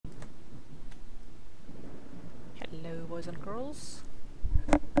boys and girls.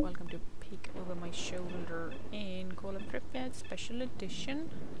 Welcome to Peek Over My Shoulder in Call of Pripyat Special Edition.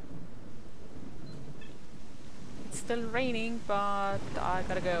 It's still raining, but I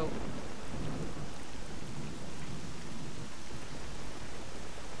gotta go.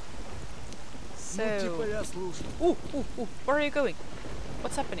 So... Ooh, where are you going?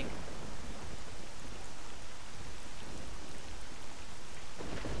 What's happening?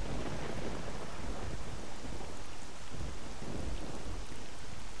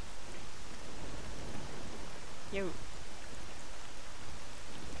 Yo.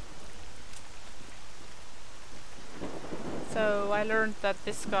 So I learned that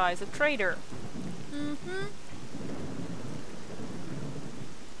this guy is a trader.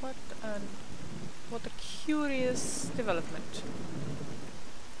 What a curious development.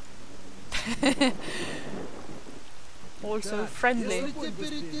 Also friendly.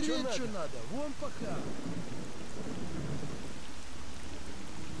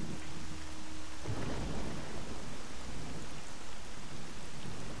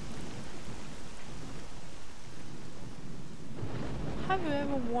 Have you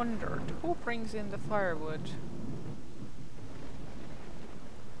ever wondered who brings in the firewood?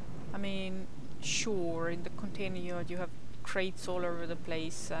 I mean, sure, in the container yard you have crates all over the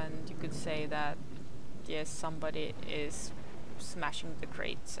place, and you could say that yes, somebody is smashing the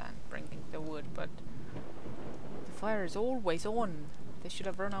crates and bringing the wood, but the fire is always on. They should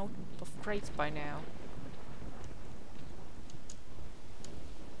have run out of crates by now.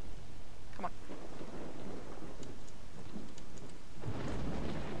 Come on.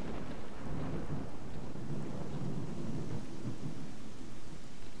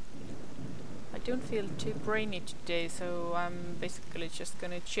 I don't feel too brainy today, so I'm basically just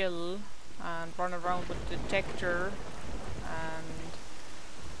gonna chill and run around with the detector and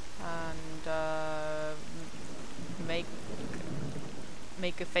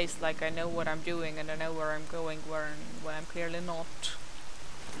make a face like I know what I'm doing and I know where I'm going, when I'm clearly not.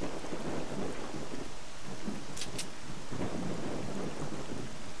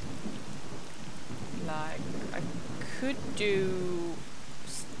 Like I could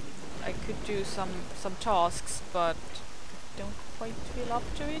do some tasks, but I don't quite feel up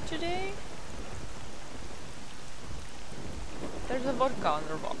to it today. There's a vodka on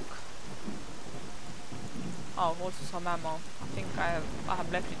the rock. Oh, also some ammo. I think I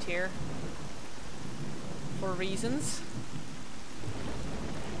have left it here for reasons,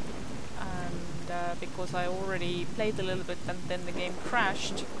 and because I already played a little bit and then the game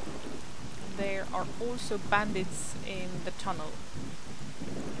crashed. There are also bandits in the tunnel.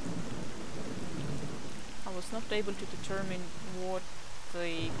 I was not able to determine what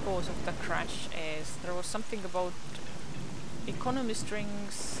the cause of the crash is. There was something about economy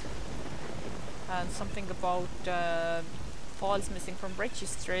strings and something about files missing from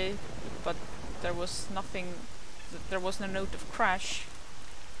registry, but there was nothing. There was no note of crash,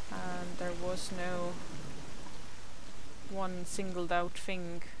 and there was no one singled out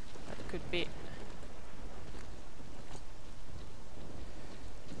thing that could be.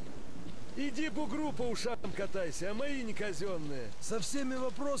 Иди бугру по ушам катайся, а мои не казенные. Со всеми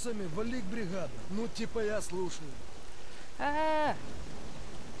вопросами вали к бригадам. Ну типа я слушаю. Ah!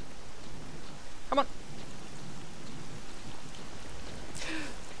 Come on!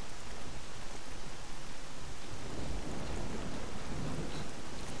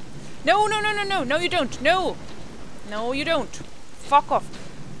 No, no, no, no, no! No, you don't! No! No, you don't! Fuck off!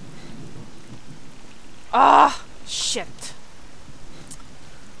 Ah! Shit!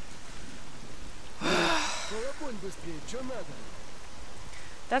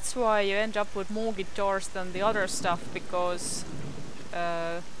 That's why you end up with more guitars than the other stuff, because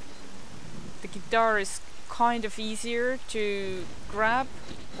the guitar is kind of easier to grab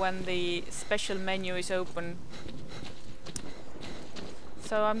when the special menu is open.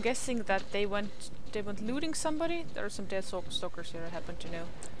 So I'm guessing that they went looting somebody. There are some dead stalkers here, I happen to know.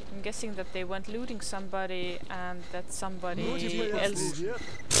 I'm guessing that they went looting somebody, and that somebody else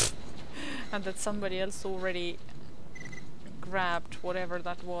and that somebody else already grabbed whatever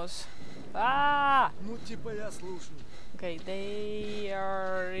that was. Ah! Okay, they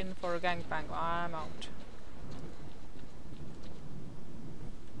are in for a gangbang. I'm out.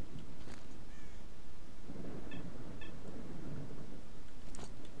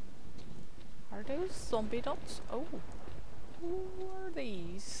 Are those zombie dots? Oh. Who are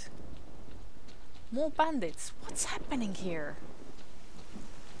these? More bandits. What's happening here?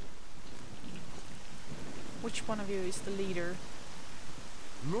 Which one of you is the leader?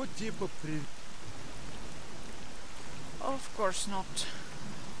 Ну типа при... Of course not.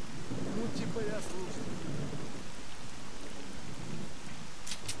 Ну типа я слушаю.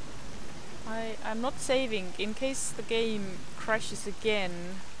 I'm not saving in case the game crashes again.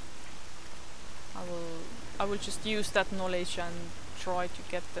 I will just use that knowledge and try to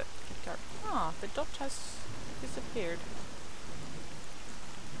get the guitar. Ah, the dot has disappeared.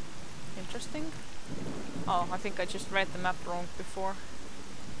 Interesting. Oh, I think I just read the map wrong before.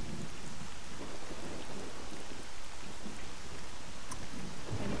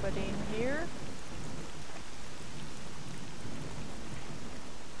 Anybody in here?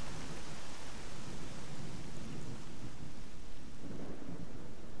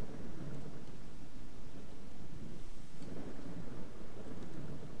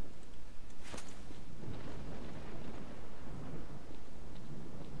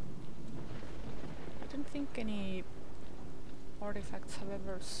 I don't think any artifacts have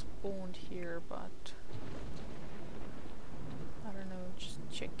ever spawned here, but I don't know, just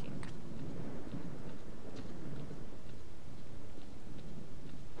checking.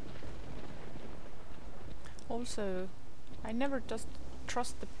 Also, I never just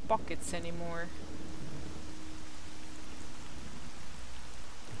trust the buckets anymore.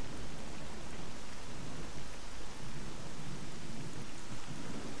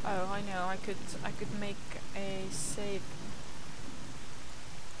 Oh, I know, I could make a save.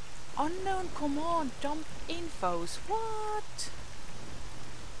 Unknown command, dump infos. What?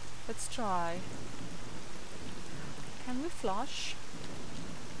 Let's try. Can we flush?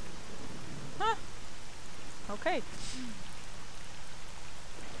 Huh. Okay.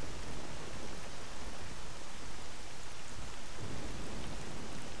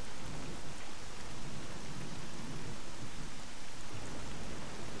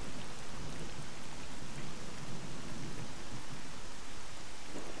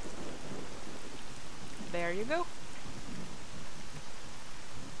 There you go.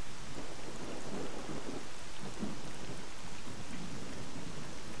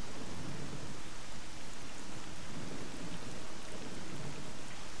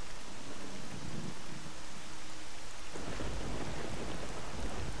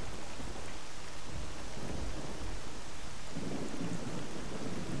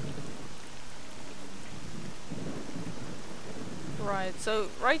 Right, so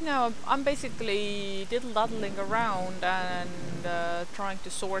right now I'm basically diddle-daddling around and trying to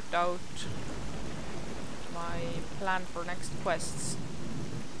sort out my plan for next quests.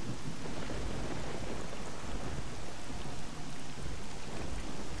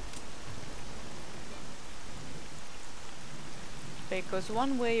 Because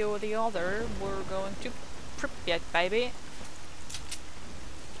one way or the other we're going to Pripyat, baby.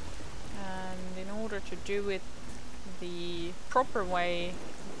 And in order to do it the proper way,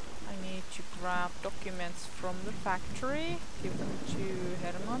 I need to grab documents from the factory, give them to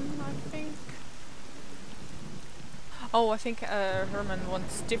Herman, I think. Oh, I think Herman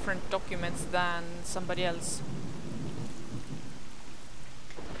wants different documents than somebody else.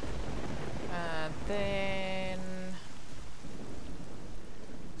 Then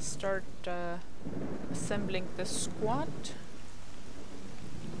start assembling the squad.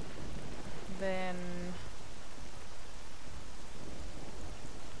 Then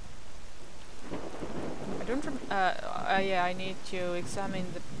I don't yeah, I need to examine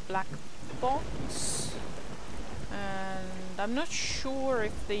the black box, and I'm not sure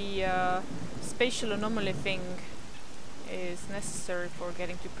if the spatial anomaly thing is necessary for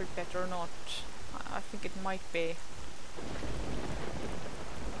getting to Pripyat or not. I think it might be.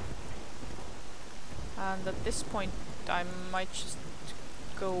 And at this point I might just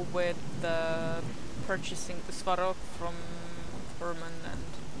go with purchasing the S.T.A.L.K.E.R from Herman and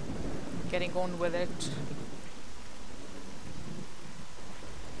getting on with it.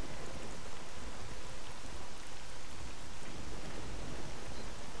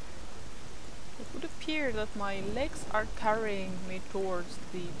 It would appear that my legs are carrying me towards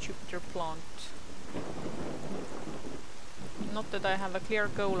the Jupiter plant. Not that I have a clear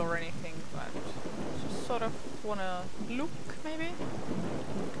goal or anything, but just sort of wanna look, maybe?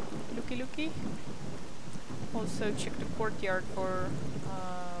 Looky. Also check the courtyard for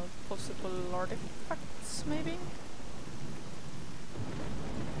possible artifacts, maybe?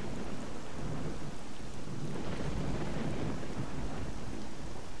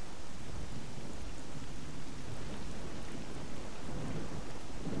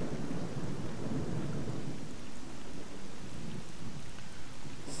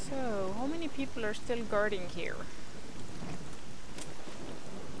 So, how many people are still guarding here?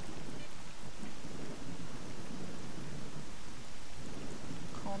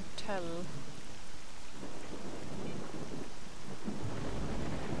 Can't tell.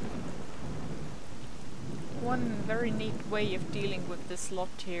 One very neat way of dealing with this lot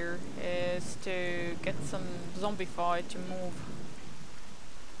here is to get some zombify to move.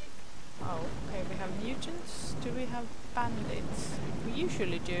 Oh, okay, we have mutants. Do we have bandits? We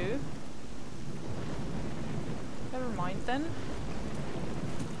usually do. Never mind then.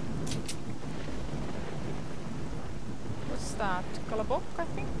 What's that? Colobok, I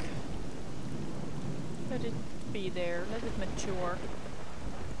think? Let it be there. Let it mature.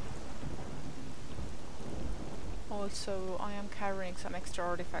 Also, I am carrying some extra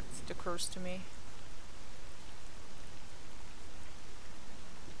artifacts, it occurs to me.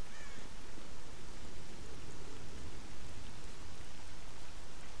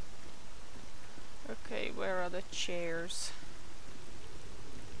 Okay, where are the chairs?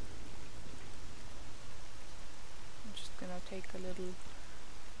 I'm just gonna take a little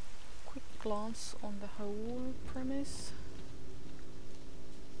quick glance on the whole premise.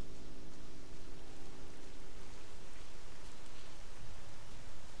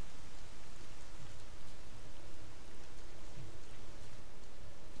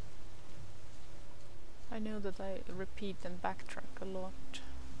 I know that I repeat and backtrack a lot.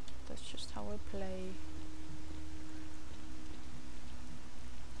 That's just how I play.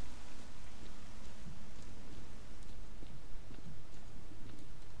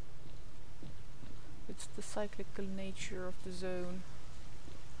 It's the cyclical nature of the zone.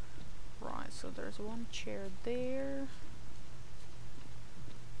 Right, so there's one chair there.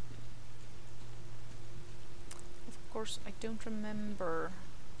 Of course, I don't remember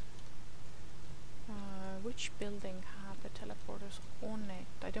which building had the teleporters on it.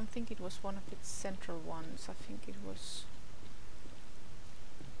 I don't think it was one of its central ones. I think it was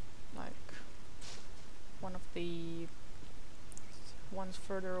like one of the ones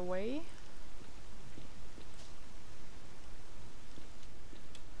further away.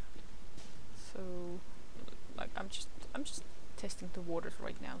 So, like, I'm just testing the waters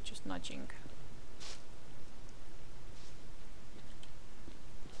right now, just nudging.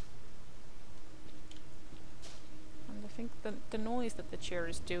 And I think the noise that the chair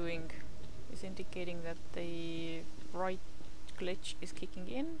is doing is indicating that the right glitch is kicking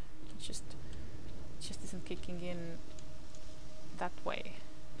in. It just isn't kicking in that way.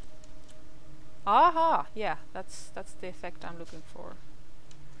 Aha! Yeah, that's the effect I'm looking for.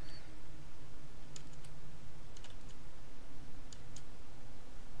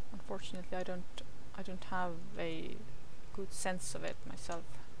 Unfortunately, I don't have a good sense of it myself.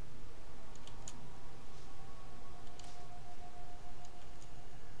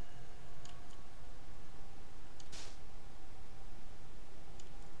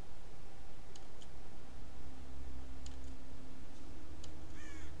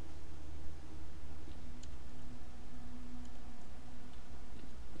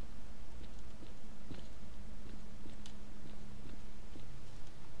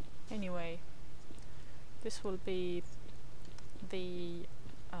 Anyway, this will be the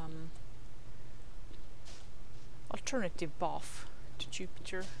alternative path to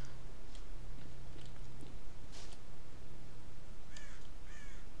Jupiter.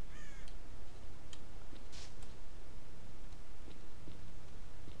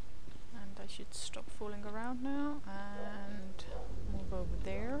 And I should stop fooling around now and move over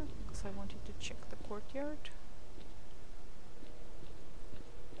there, because I wanted to check the courtyard.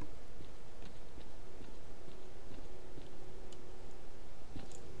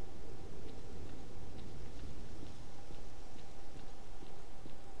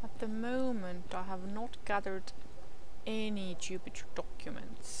 At the moment, I have not gathered any Jupiter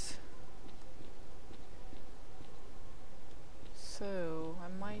documents. So I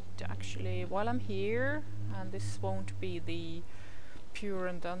might actually, while I'm here, and this won't be the pure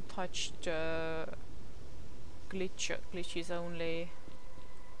and untouched glitches only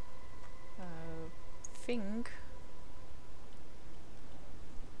thing.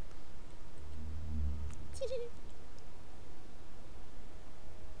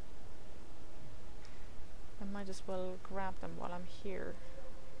 I might as well grab them while I'm here.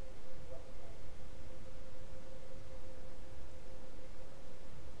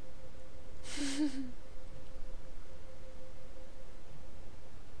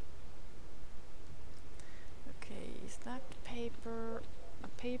 Okay, is that paper, a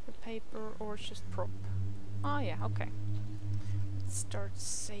paper, or just prop? Ah, yeah, okay. Let's start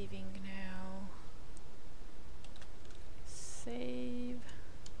saving now. Save.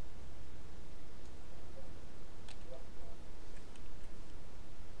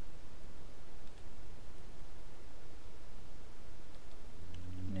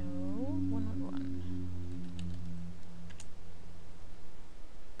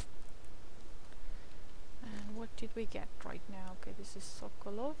 did we get right now? Okay, this is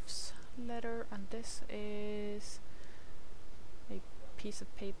Sokolov's letter, and this is a piece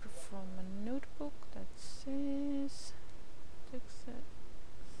of paper from a notebook that says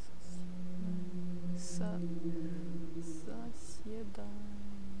заседание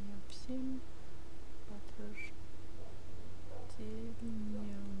всем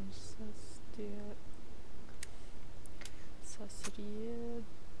подтверждением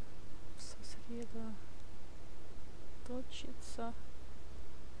сосредоточиться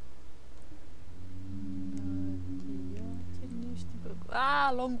на деятельности.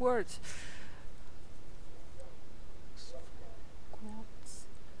 Long words.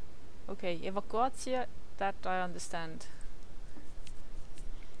 Okay, evacuatia, that I understand.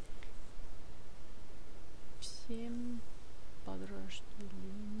 Всем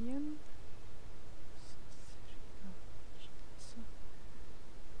подразделениям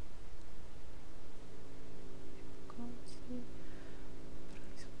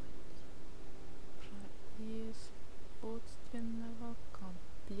производственного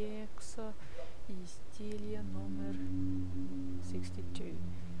комплекса изделия номер 62.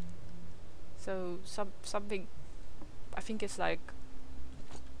 So something, I think it's like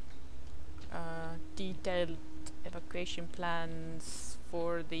detailed evacuation plans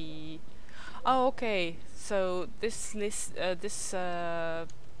for the. Oh, okay. So this list, this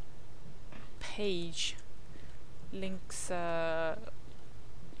page links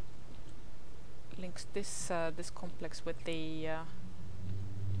this complex with the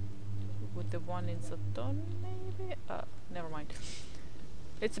one in Zaton, maybe. Never mind.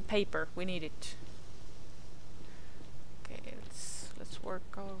 It's a paper. We need it. Okay, let's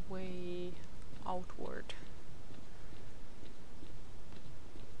work our way outward.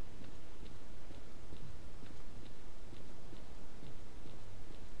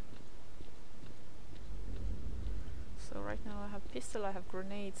 So right now I have pistol, I have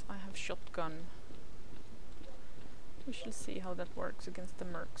grenades, I have shotgun. We shall see how that works against the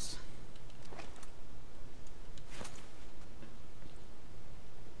mercs.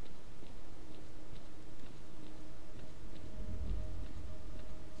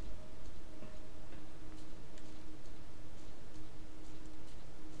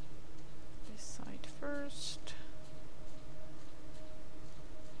 First,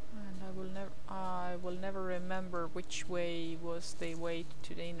 and I will never remember which way was the way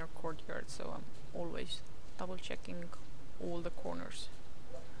to the inner courtyard, so I'm always double checking all the corners.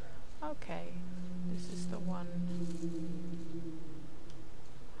 Okay, this is the one.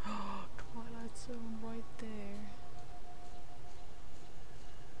 Twilight Zone right there.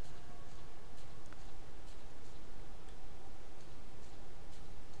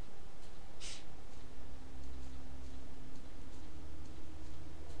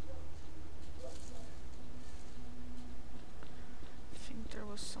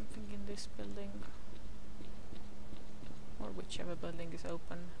 Something in this building, or whichever building is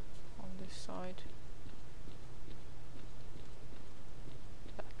open on this side.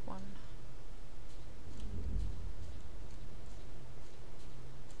 That one.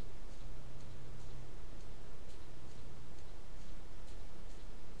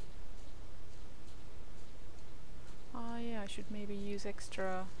 Ah, yeah, I should maybe use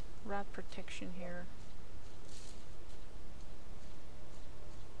extra rat protection here.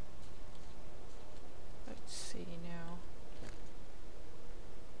 Let's see now.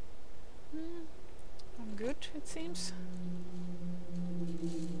 I'm good, it seems.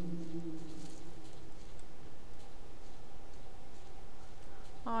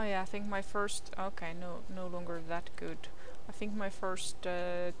 Oh yeah, I think my first... Okay, no longer that good. I think my first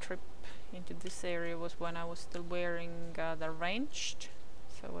trip into this area was when I was still wearing the wrenched.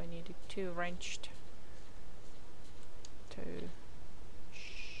 So I needed two wrenched to...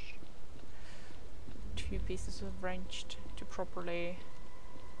 Two pieces of wrenched to properly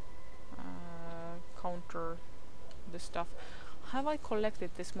counter the stuff. Have I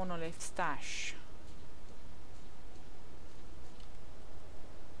collected this monolith stash?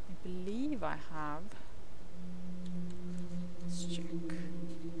 I believe I have. Let's check.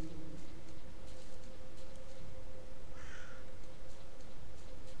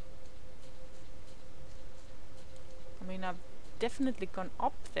 I mean, I've definitely gone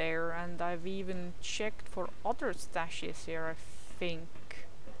up there, and I've even checked for other stashes here, I think.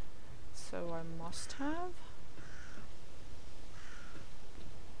 So I must have.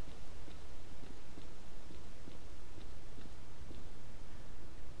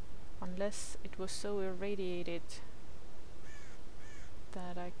 Unless it was so irradiated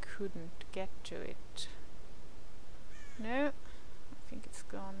that I couldn't get to it. No, I think it's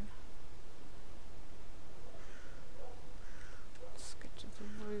gone.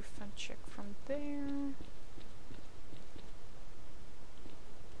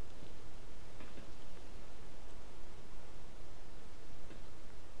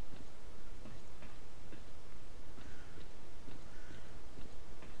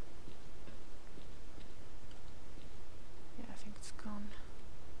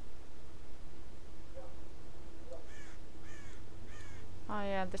 Oh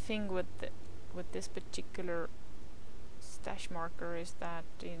yeah, the thing with this particular stash marker is that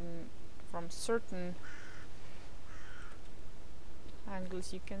from certain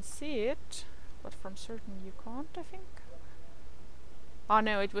angles you can see it, but from certain you can't, I think. Oh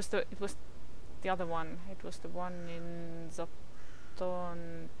no, it was the other one. It was the one in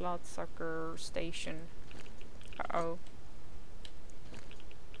Zaton Bloodsucker Station. Uh-oh.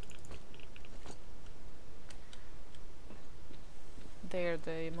 There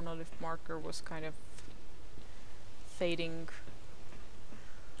the monolith marker was kind of fading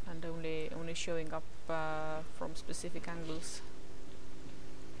and only showing up from specific angles.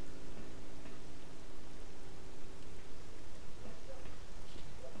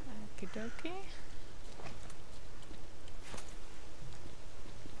 Okie dokie.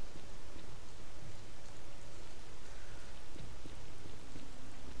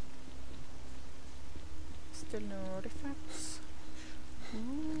 Still no artifacts.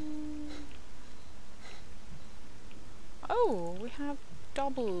 Ooh. Oh, we have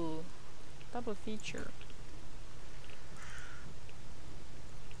double feature.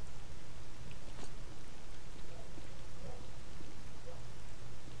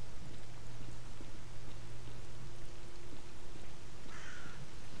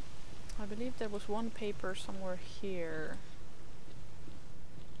 I believe there was one paper somewhere here.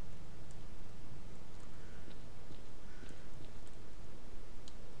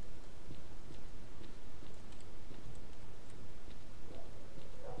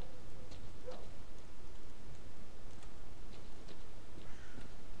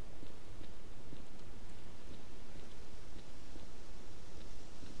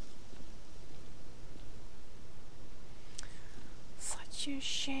 Such a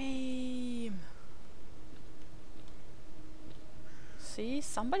shame. See,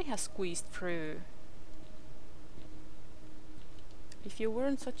 somebody has squeezed through. If you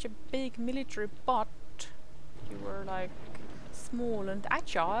weren't such a big military bot, you were like small and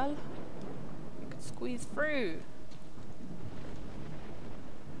agile, you could squeeze through.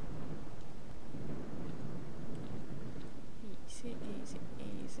 Easy, easy,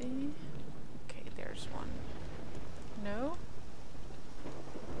 easy. Okay, there's one. No?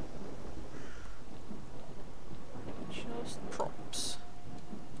 Just props.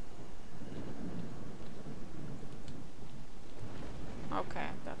 Okay,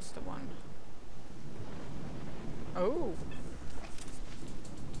 that's the one. Oh!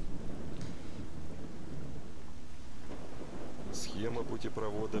 Схема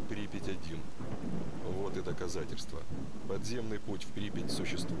путепровода Припять-1. Вот и доказательство. Подземный путь в Припять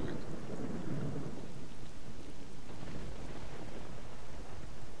существует.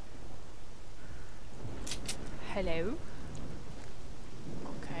 Hello?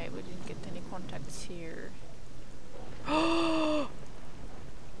 Okay, we didn't get any contacts here.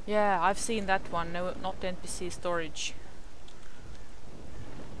 Yeah, I've seen that one. No, not NPC storage.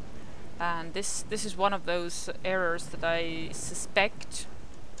 And this is one of those errors that I suspect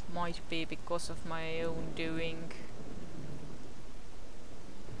might be because of my own doing.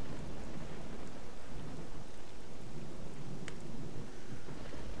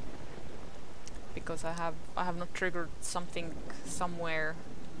 Because I have not triggered something somewhere,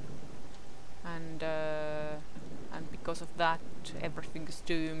 and because of that everything is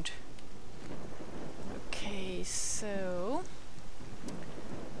doomed. Okay, so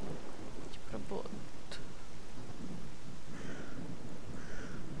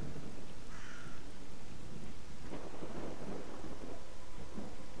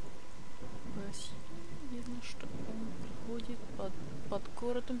видно, что он проходит под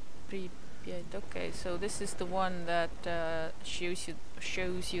городом Pripyat. Okay, so this is the one that shows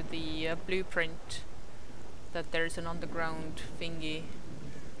you the blueprint that there's an underground thingy.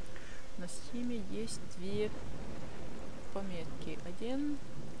 На схеме есть две пометки. Один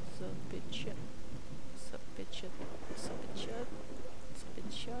запечатать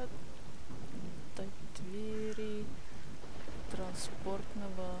двери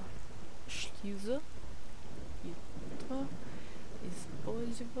транспортного шлюза. И два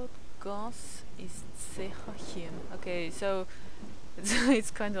использовать газ из цеха хим. Okay, so it's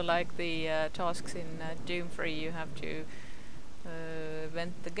kind of like the tasks in Doom 3. You have to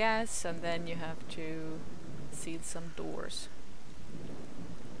vent the gas and then you have to seal some doors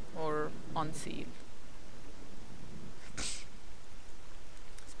or unseal.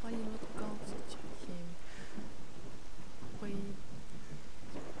 Спаливать газ хим.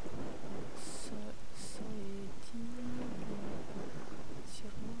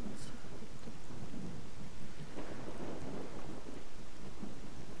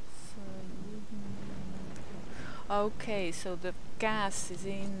 Okay, so the gas is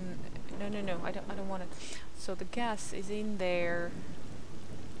in. No, I don't want it. So the gas is in there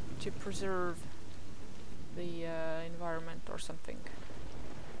to preserve the environment or something.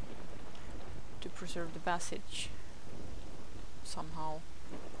 To preserve the passage somehow.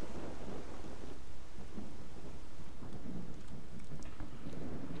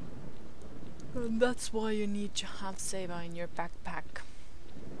 And that's why you need to have Seva in your backpack.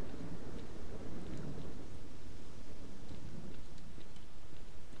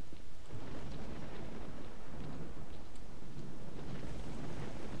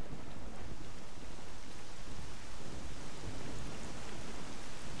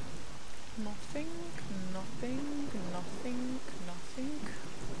 Nothing, nothing, nothing, nothing.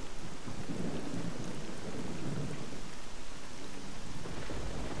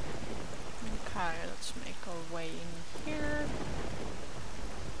 Okay, let's make our way in here.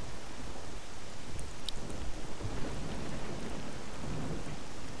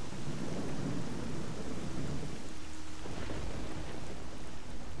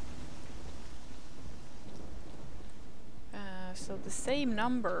 So the same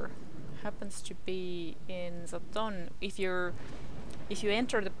number happens to be in Zaton if you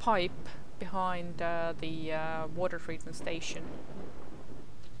enter the pipe behind the water treatment station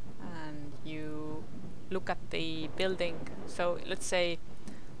and you look at the building. So let's say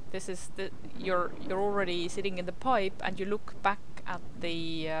this is you're already sitting in the pipe and you look back at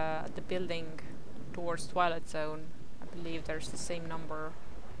the building towards Twilight Zone. I believe there's the same number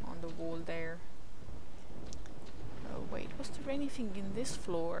on the wall there. Oh wait, was there anything in this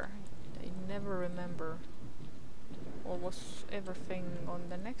floor? I never remember. Or was everything on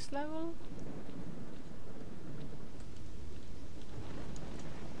the next level?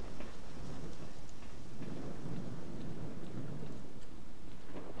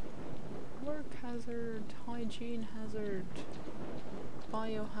 Work hazard, hygiene hazard,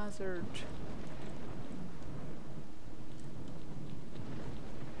 biohazard.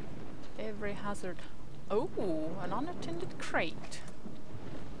 Every hazard. Oh, an unattended crate.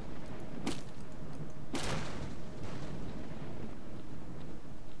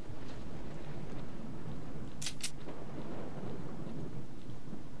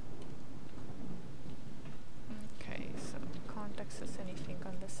 Okay, so can't access anything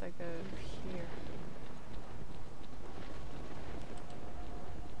unless I go here.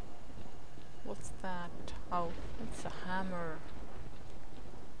 What's that? Oh, it's a hammer.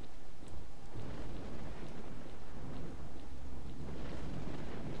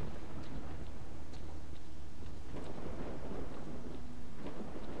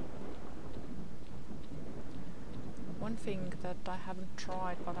 One thing that I haven't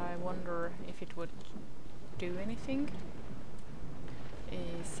tried, but I wonder if it would do anything,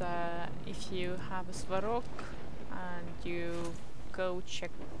 is if you have a Svarok and you go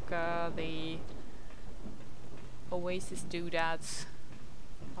check the Oasis doodads.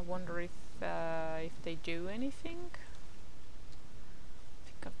 I wonder if they do anything. I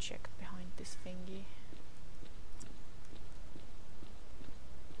think I've checked behind this thingy.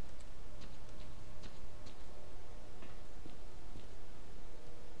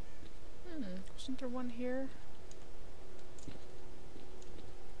 Wasn't there one here?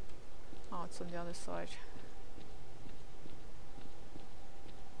 Oh, it's on the other side.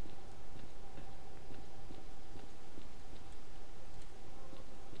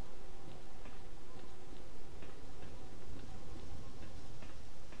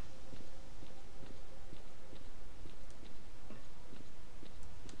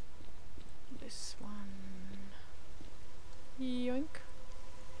 This one. Yoink.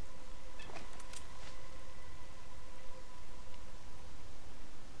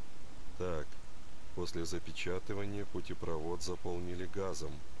 Так, после запечатывания путепровод заполнили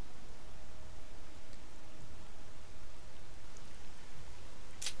газом.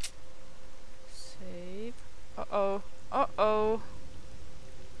 Save. Uh-oh. Uh-oh.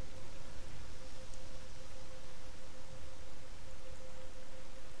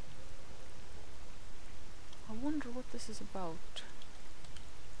 I wonder what this is about.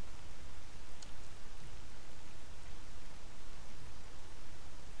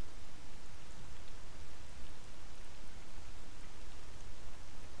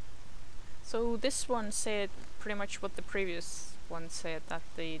 So this one said pretty much what the previous one said, that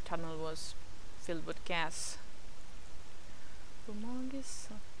the tunnel was filled with gas. Бумаги с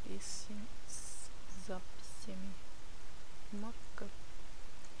записями. Бумага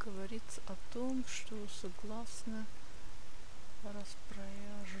говорится о том, что согласно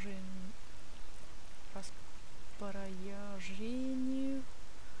распоряжению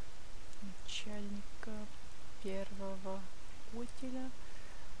начальника первого утиля.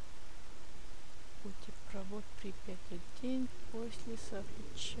 Путепровод Припять-1 после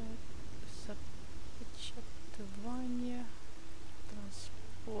запечатывания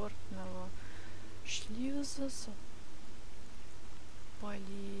транспортного шлюза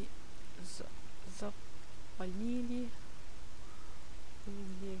запалили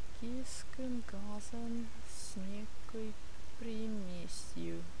углекислым газом с некой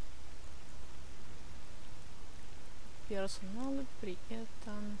примесью. Персоналу при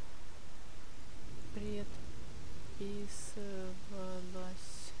этом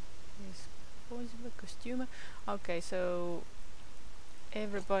предписывалось использовать костюмы. Okay, so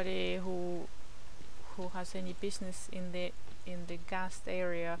everybody who has any business in the gassed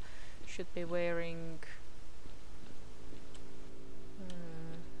area should be wearing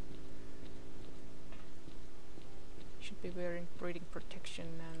breathing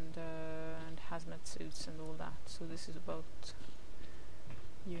protection and hazmat suits and all that. So this is about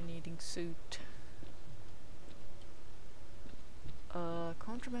you needing suit.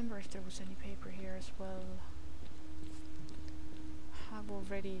 Can't remember if there was any paper here as well. Have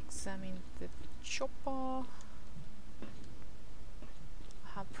already examined the chopper.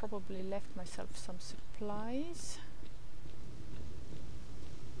 Have probably left myself some supplies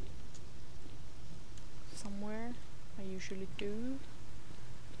somewhere. I usually do,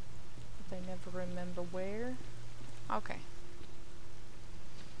 but I never remember where. Okay.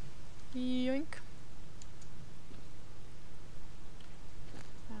 Yoink.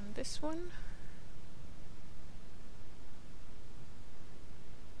 And this one.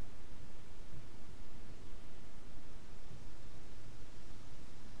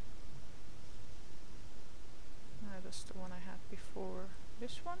 That's the one I had before.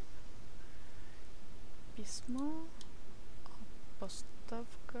 This one. Письмо о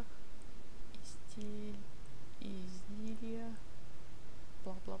поставках изделия.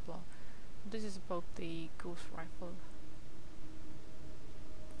 Blah blah blah. This is about the ghost rifle.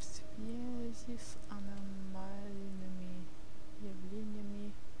 В связи с аномальными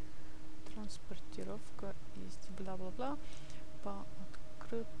явлениями транспортировка бла бла бла по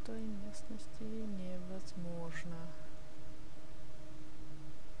открытой местности невозможно.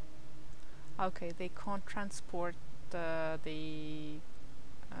 Okay, they can't transport the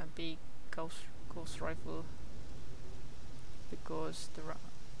big ghost rifle because there are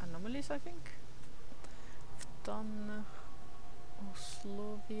anomalies, I think. В данных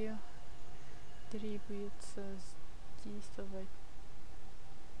условиях требуется действовать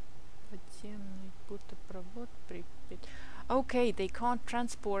подземный путепровод Припять. Okay, they can't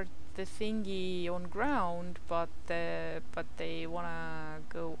transport the thingy on ground, but they wanna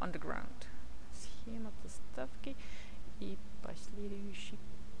go underground. Схема доставки и последующей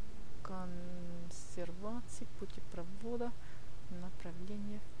консервации путепровода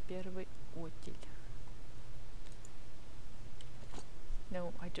направление в первый утиль.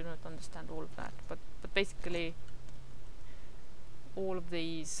 No, I do not understand all of that, but basically all of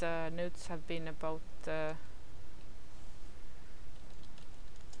these notes have been about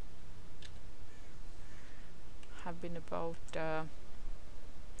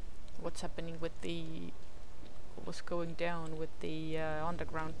what's happening with what's going down with the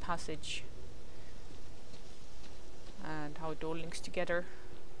underground passage and how it all links together.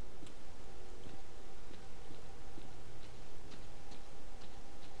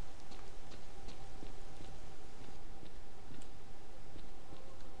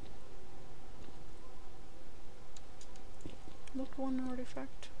 Not one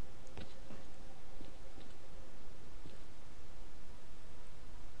artifact.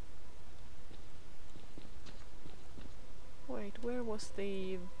 Wait, where was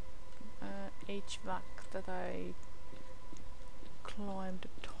the HVAC that I climbed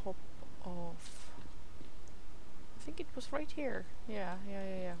the top of? I think it was right here. Yeah,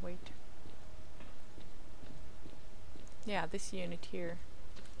 wait. Yeah, this unit here.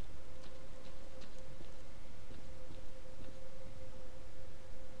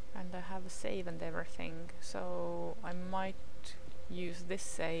 And I have a save and everything, so I might use this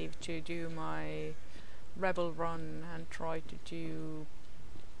save to do my rebel run and try to do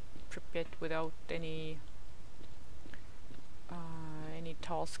Pripyat without any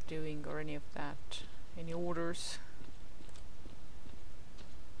task doing or any of that, any orders.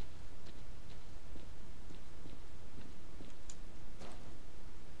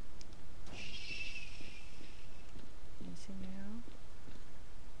 Easy now.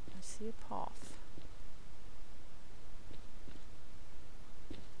 I see a path.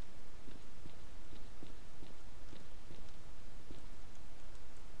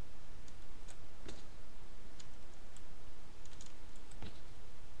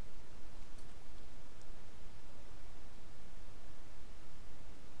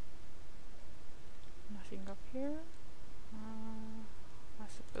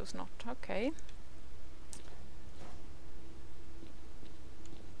 was not. Okay.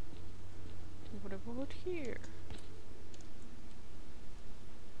 What about here?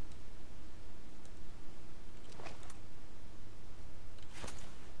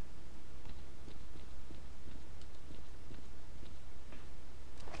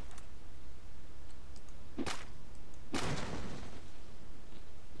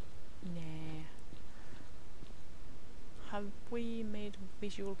 Have we made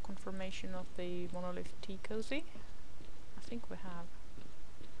visual confirmation of the monolith tea cozy? I think we have.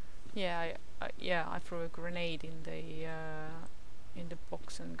 Yeah, yeah, I threw a grenade in the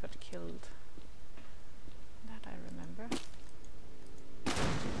box and got killed. That I remember.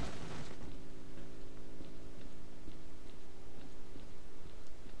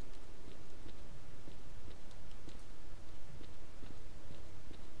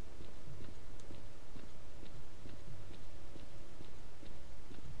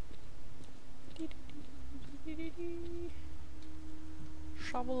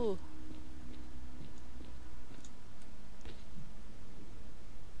 Shovel.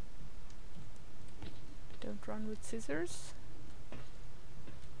 Don't run with scissors.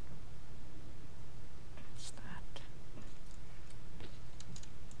 What's that?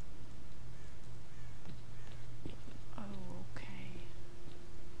 Oh, okay.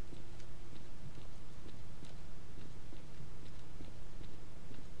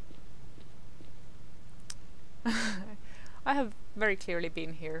 I have very clearly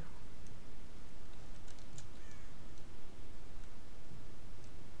been here.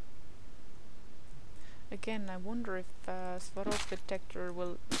 Again, I wonder if S.T.A.L.K.E.R detector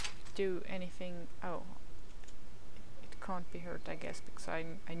will do anything. Oh, it can't be hurt, I guess, because I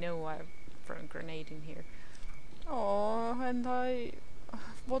know I've thrown a grenade in here. Oh, and I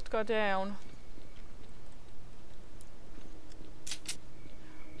vodka down.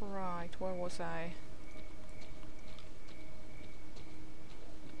 Right, where was I?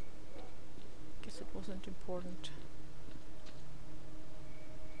 Guess it wasn't important.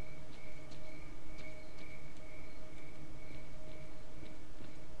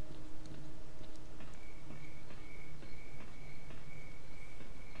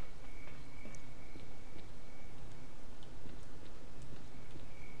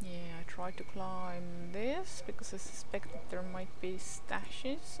 Try to climb this because I suspect that there might be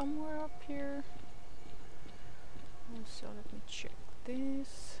stashes somewhere up here. Also, let me check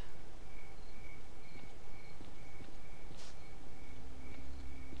this.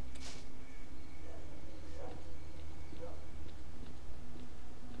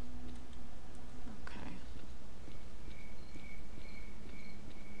 Okay.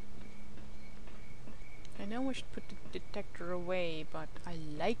 I know I should put the detector away, but I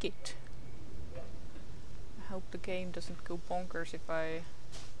like it. I hope the game doesn't go bonkers if I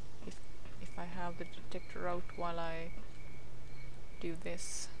have the detector out while I do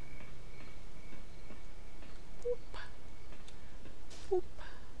this. Whoop. Whoop.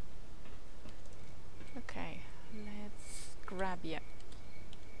 Okay, let's grab ya.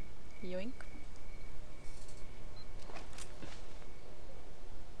 Yoink.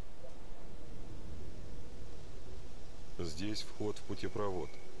 Здесь вход в путепровод.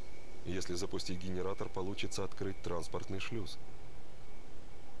 Если запустить генератор, получится открыть транспортный шлюз.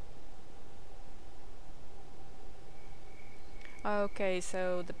 Okay,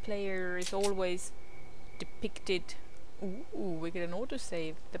 so the player is always depicted. Ooh, we get an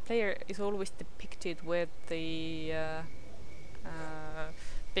autosave. The player is always depicted with the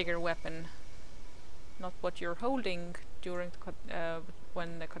bigger weapon, not what you're holding during the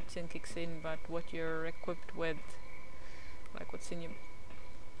when the cutscene kicks in, but what you're equipped with, like what's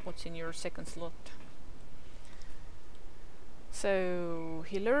in your second slot. So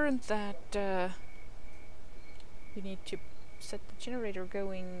he learned that you need to set the generator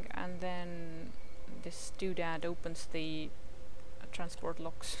going, and then this doodad opens the transport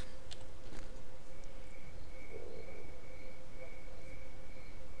locks.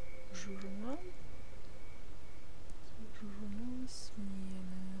 Journal. Journal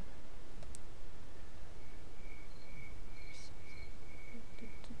смены.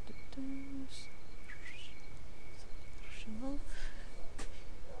 Journal.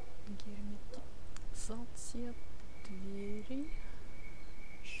 Герметизация двери.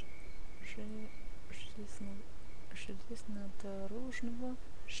 Железнодорожного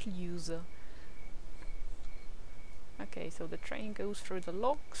шлюза. Okay, so the train goes through the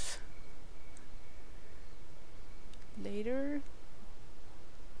locks. Later,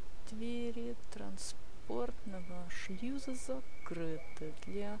 двери транспортного шлюза закрыты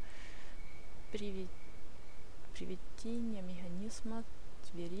для приведения механизма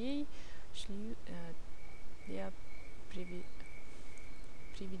дверей для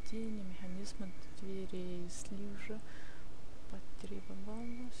приведения механизма дверей служа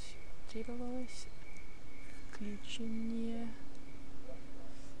требовалось включение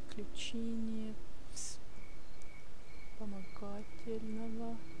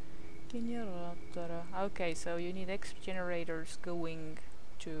вспомогательного generator. Okay, so you need extra generators going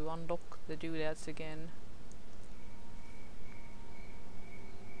to unlock the doodads again.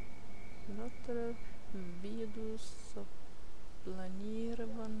 Generator ввиду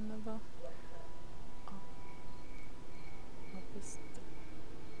запланированного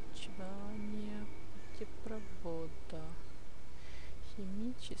обеспечивания путепровода.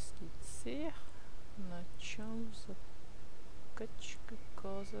 Химический цех начал закачка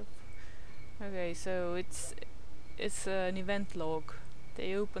газов. Okay, so it's an event log.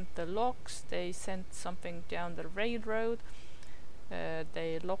 They opened the locks, they sent something down the railroad,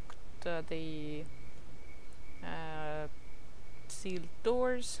 they locked the sealed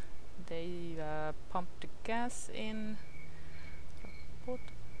doors, they pumped the gas in.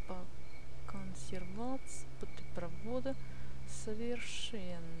 Работа по консервации путепровода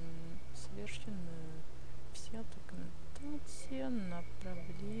совершена. Вся документация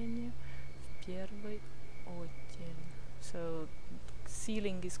направления в первый отдел. So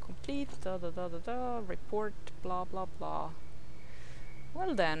sealing is complete, report, blah blah blah.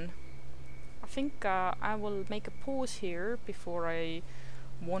 Well then, I think I will make a pause here before I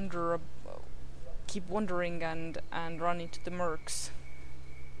keep wandering and run into the mercs.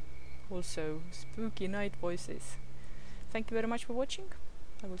 Also, spooky night voices. Thank you very much for watching.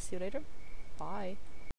 I will see you later. Bye.